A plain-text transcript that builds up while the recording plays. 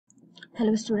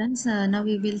Hello students, now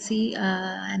we will see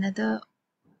another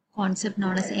concept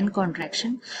known as end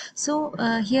contraction. So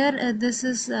here this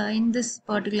is in this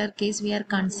particular case we are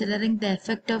considering the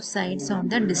effect of sides on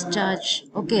the discharge.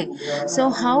 Okay, so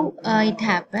how it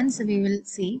happens we will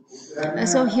see.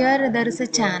 So here there is a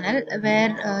channel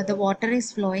where the water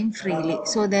is flowing freely,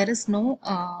 so there is no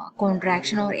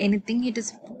contraction or anything, it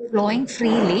is flowing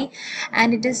freely,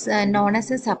 and it is known as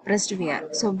a suppressed weir.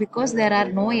 So because there are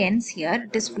no ends here,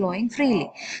 it is flowing freely.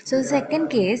 So the second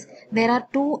case, there are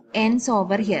two ends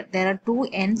over here,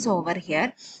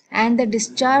 and the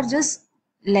discharge is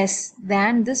less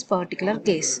than this particular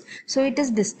case, so it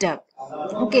is disturbed.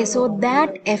 Okay, so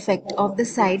that effect of the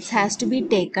sides has to be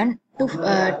taken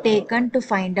to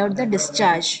find out the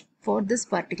discharge for this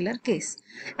particular case.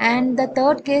 And the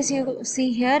third case, you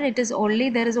see here, it is only,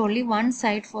 there is only one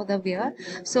side for the weir,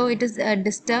 so it is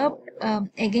disturbed.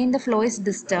 Again the flow is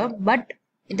disturbed, but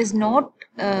it is not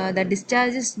the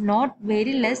discharge is not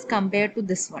very less compared to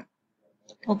this one.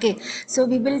 Okay, so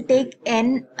we will take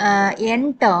n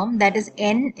term, that is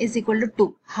n is equal to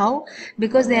 2. How?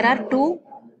 Because there are two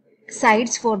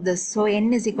sides for this, so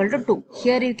n is equal to 2.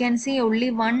 Here you can see only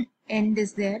one end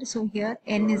is there, so here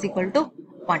n is equal to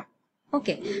 1.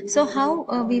 Okay, so how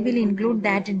we will include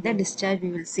that in the discharge,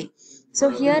 we will see. So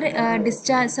here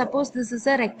discharge, suppose this is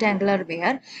a rectangular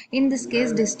weir. In this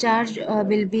case discharge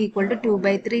will be equal to 2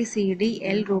 by 3 CD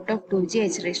L root of 2G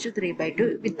H raised to 3 by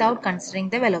 2 without considering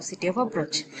the velocity of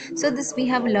approach. So this we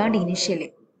have learned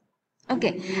initially.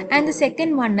 Okay, and the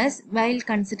second one is, while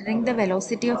considering the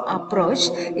velocity of approach,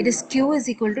 it is q is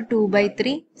equal to 2 by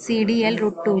 3 CDL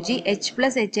root 2g h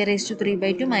plus h a raised to 3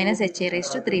 by 2 minus h a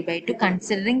raised to 3 by 2,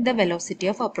 considering the velocity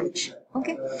of approach.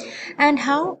 Okay, and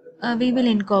how we will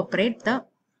incorporate the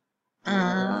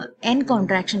end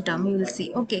contraction term, we will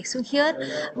see. Okay, so here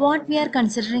what we are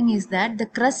considering is that the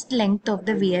crust length of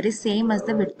the weir is same as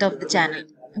the width of the channel.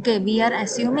 Okay, we are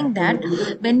assuming that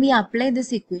when we apply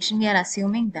this equation, we are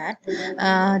assuming that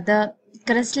the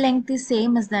crust length is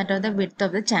same as that of the width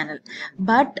of the channel.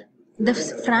 But the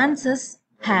Francis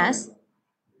has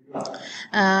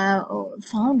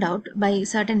found out by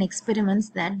certain experiments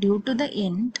that due to the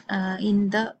end in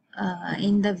the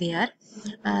weir,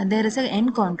 there is an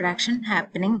end contraction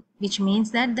happening, which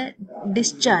means that the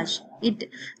discharge,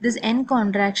 this end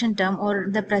contraction term or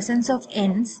the presence of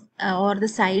ends or the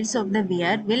sides of the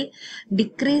weir will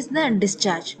decrease the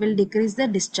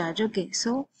discharge. Okay,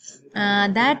 so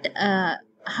that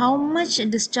how much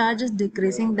discharge is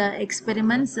decreasing, the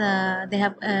experiments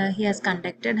he has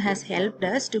conducted has helped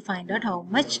us to find out how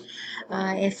much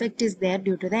effect is there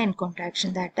due to the end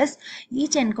contraction. That is,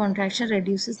 each end contraction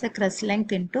reduces the crust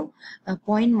length into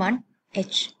 0.1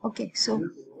 h. Okay, so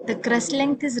the crust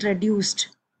length is reduced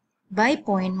by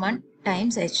 0.1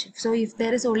 times h. So if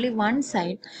there is only one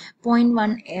side,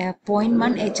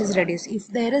 0.1 h is reduced. If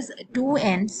there is two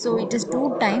ends, so it is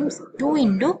 2 times 2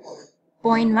 into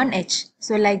 0.1 h.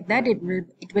 So like that it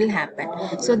will happen.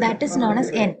 So that is known as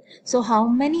n. So how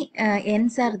many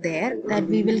ends are there, that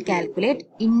we will calculate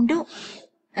into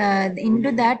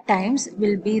that times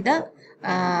will be the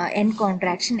end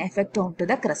contraction effect onto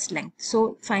the crust length.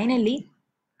 So finally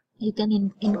you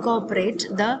can incorporate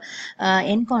the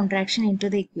end contraction into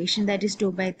the equation, that is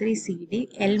 2 by 3 CD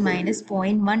L minus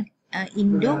 0.1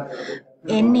 into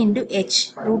n into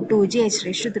h root 2g h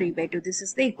raised to 3 by 2. This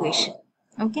is the equation.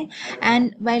 Okay,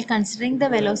 and while considering the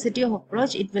velocity of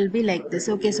approach, it will be like this.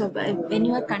 Okay, so when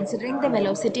you are considering the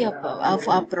velocity of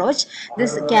approach,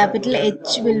 this capital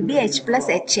H will be h plus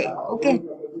ha. Okay,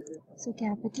 so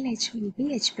capital H will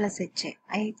be H plus HA.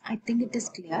 I think it is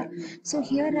clear. So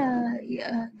here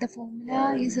the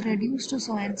formula is reduced to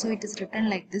so and so it is written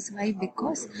like this. Why?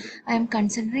 Because I am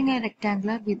considering a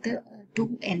rectangular with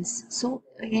two ends. So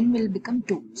n will become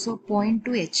 2. So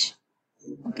 0.2 H.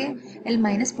 Okay, L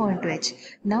minus 0.2 H.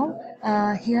 Now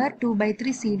here 2 by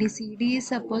 3 CD,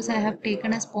 suppose I have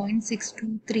taken as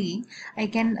 0.623. I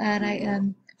can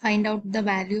find out the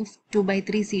value of 2 by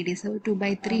 3 CD. So 2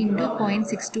 by 3 into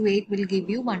 0.628 will give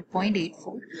you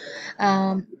 1.84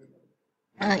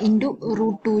 into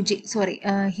root 2g. Sorry,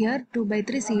 here 2 by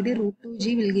 3 CD root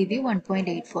 2g will give you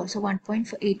 1.84. So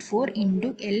 1.84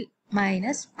 into L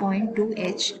minus 0.2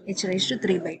 h raised to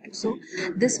 3 by 2. So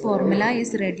this formula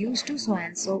is reduced to so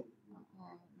and so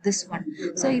this one.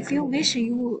 So if you wish,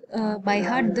 you by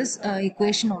heart this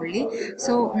equation only.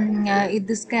 So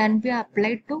this can be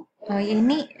applied to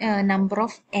any number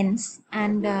of ends,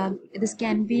 and this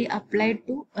can be applied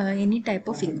to any type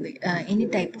of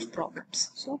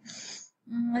problems. So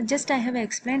just I have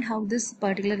explained how this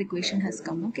particular equation has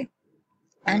come. Okay.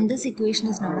 and this equation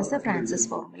is known as the Francis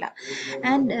formula.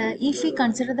 And if we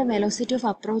consider the velocity of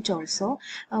approach also,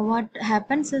 what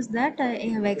happens is that I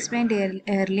have explained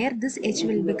earlier, this h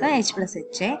will become h plus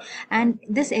ha, and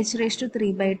this h raised to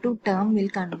 3 by 2 term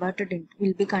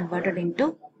will be converted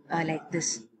into like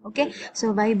this. Okay,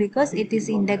 so why? Because it is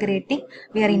integrating,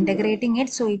 we are integrating it,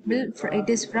 so it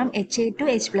is from ha to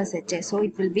h plus ha, so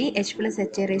it will be h plus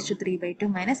ha raised to 3 by 2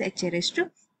 minus ha raised to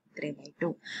 3 by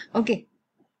 2. Okay,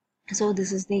 so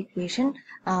this is the equation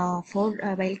for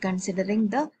while considering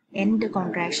the end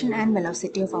contraction and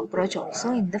velocity of approach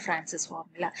also in the Francis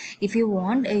formula. If you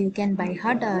want, you can by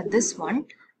heart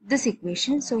this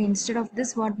equation. So instead of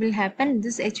this, what will happen?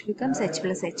 This h becomes h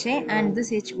plus ha, and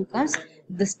this h becomes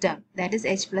this term, that is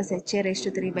h plus ha raised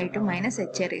to 3 by 2 minus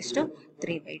ha raised to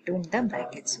 3 by 2 in the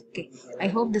brackets. Okay, I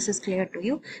hope this is clear to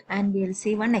you, and we will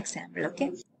see one example.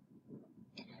 Okay,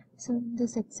 so in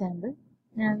this example,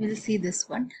 now we'll see this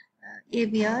one. A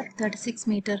weir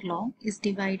 36-meter long is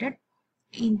divided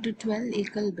into 12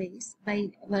 equal bays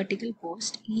by vertical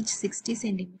post, each 60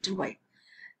 centimeter wide.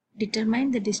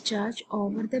 Determine the discharge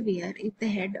over the weir if the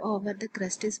head over the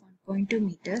crest is 1.2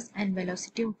 meters and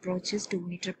velocity of approach is 2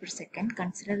 meters per second.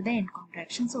 Consider the end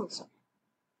contractions also.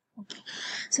 Okay,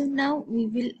 so now we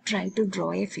will try to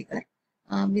draw a figure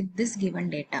with this given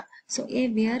data. So a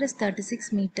weir is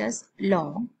 36 meters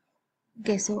long.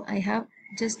 Okay, so I have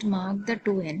just marked the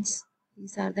two ends.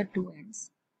 These are the two ends.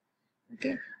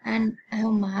 Okay, and I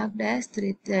have marked as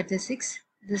 36,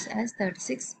 this as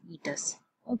 36 meters.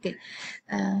 Okay,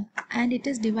 and it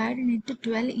is divided into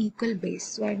 12 equal bays.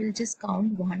 So I will just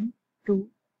count 1, 2,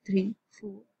 3,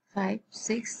 4, 5,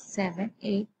 6, 7,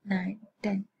 8, 9,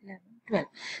 10, 11, 12.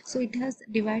 So it has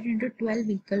divided into 12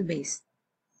 equal bays.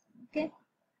 Okay,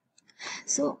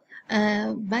 so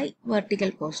by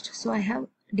vertical post, so I have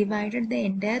divided the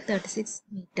entire 36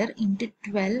 meter into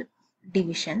 12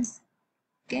 divisions.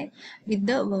 Okay, with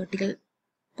the vertical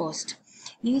post,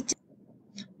 each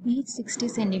 60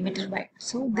 centimeter wide.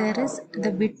 So there is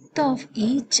the width of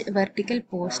each vertical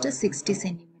post is 60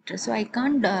 centimeters. So I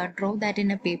can't draw that in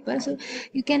a paper. So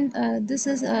you can this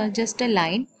is just a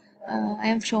line. I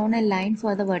have shown a line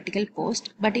for the vertical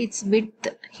post, but its width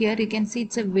here you can see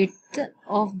it's a width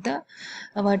of the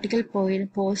vertical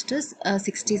post is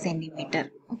 60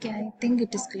 centimeter. Okay, I think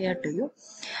it is clear to you.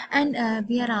 And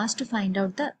we are asked to find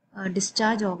out the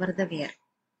discharge over the weir.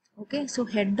 Okay, so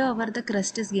head over the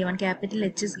crest is given, capital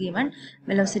H is given,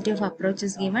 velocity of approach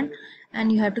is given,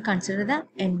 and you have to consider the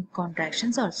end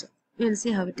contractions also. We will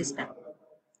see how it is done.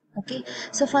 Okay,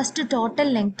 so first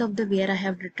total length of the weir I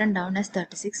have written down as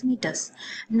 36 meters.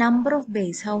 Number of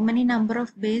bays, how many number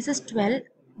of bays is 12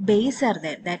 bays are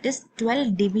there, that is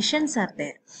 12 divisions are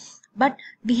there. But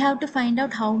we have to find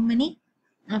out how many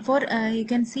for you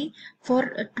can see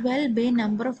for 12 bay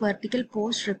number of vertical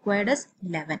posts required is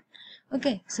 11.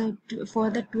 Okay, so for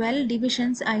the 12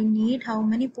 divisions I need how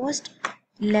many posts?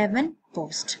 11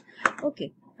 posts.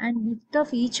 Okay, and width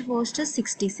of each post is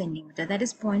 60 centimeter, that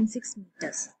is 0.6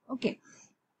 meters. Okay,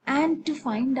 and to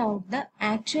find out the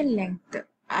actual length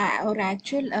or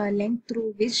actual length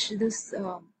through which this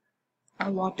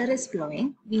water is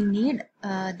flowing, we need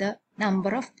the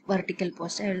number of vertical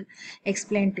posts. I will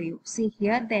explain to you. See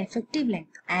here the effective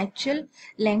length, actual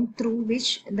length through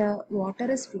which the water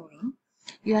is flowing,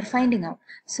 you are finding out.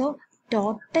 So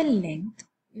total length,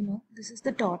 this is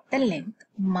the total length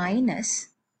minus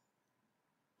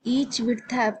each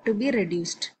width have to be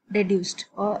deduced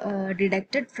or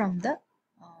deducted from the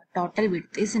total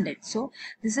width, isn't it? So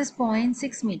this is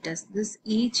 0.6 meters, this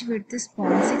each width is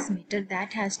 0.6 meter,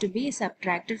 that has to be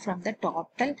subtracted from the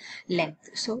total length.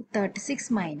 So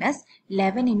 36 minus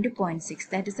 11 into 0.6,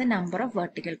 that is the number of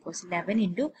vertical posts. 11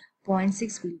 into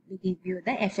 0.6 will give you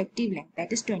the effective length,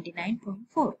 that is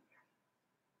 29.4.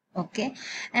 Okay,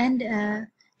 and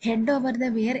head over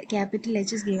the weir, capital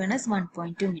H is given as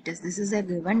 1.2 meters. This is a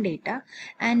given data,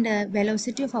 and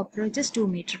velocity of approach is 2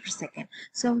 meters per second.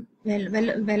 So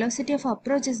velocity of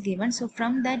approach is given, so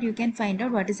from that you can find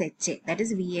out what is HA, that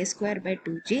is VA square by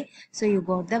 2G. So you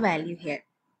got the value here.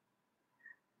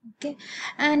 Okay,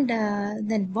 and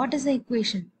then what is the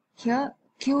equation? Here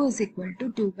Q is equal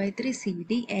to 2 by 3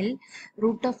 CD L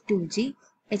root of 2G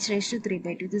H raised to 3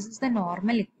 by 2. This is the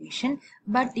normal equation,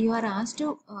 but you are asked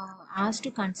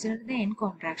to consider the end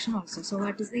contraction also. So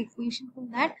what is the equation for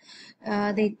that?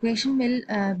 The equation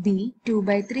will be 2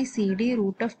 by 3 CD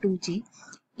root of 2G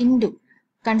into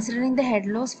considering the head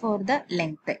loss for the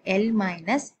length L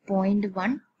minus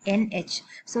 0.1 NH.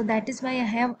 So that is why I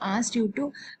have asked you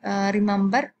to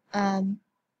remember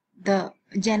the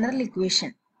general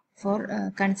equation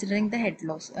for considering the head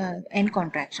loss end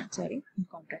contraction. Sorry, end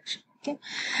contraction. Okay,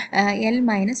 L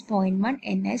minus 0.1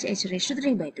 NH H raised to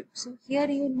 3 by 2. So here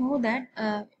you know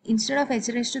that instead of H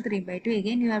raised to 3 by 2,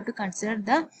 again you have to consider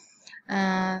the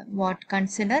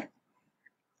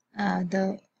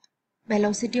the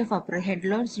velocity of approach, head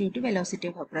loads due to velocity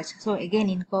of approach. So again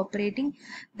incorporating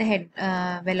the head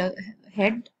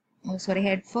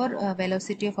for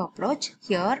velocity of approach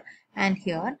here and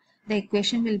here, the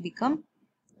equation will become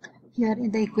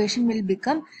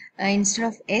instead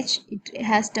of h, it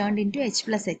has turned into h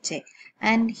plus ha,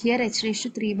 and here h raised to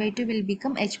 3 by 2 will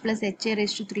become h plus ha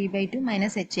raised to 3 by 2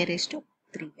 minus ha raised to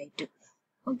 3 by 2.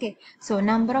 Okay, so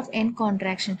number of n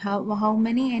contraction, how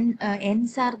many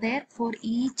n's are there for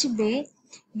each bay?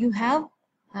 You have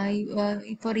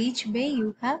for each bay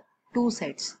you have two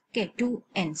sides. Okay, two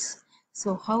n's.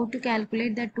 So how to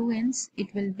calculate the two n's?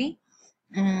 It will be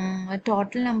a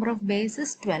total number of bays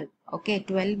is 12. Okay,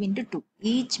 12 into 2.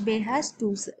 Each bay has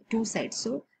two sides.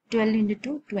 So 12 into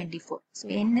 2, 24. So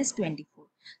n is 24.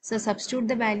 So substitute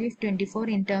the value of 24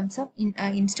 in terms of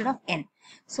instead of n.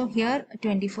 So here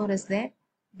 24 is there.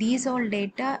 These all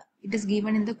data it is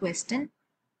given in the question.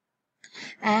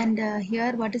 And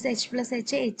here what is h plus ha?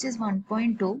 H is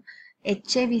 1.2.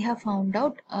 ha we have found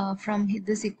out from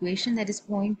this equation, that is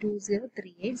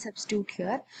 0.2038. Substitute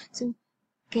here. So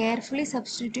carefully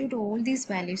substitute all these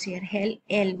values here.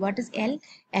 L, what is L?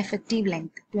 Effective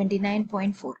length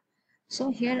 29.4. So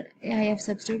here I have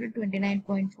substituted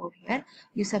 29.4 here.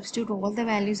 You substitute all the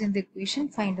values in the equation,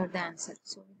 find out the answer.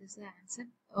 So this is the answer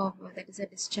of that is a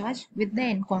discharge with the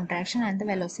end contraction, and the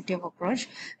velocity of approach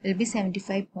will be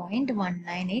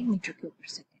 75.198 meter cube per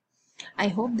second. I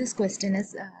hope this question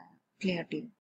is clear to you.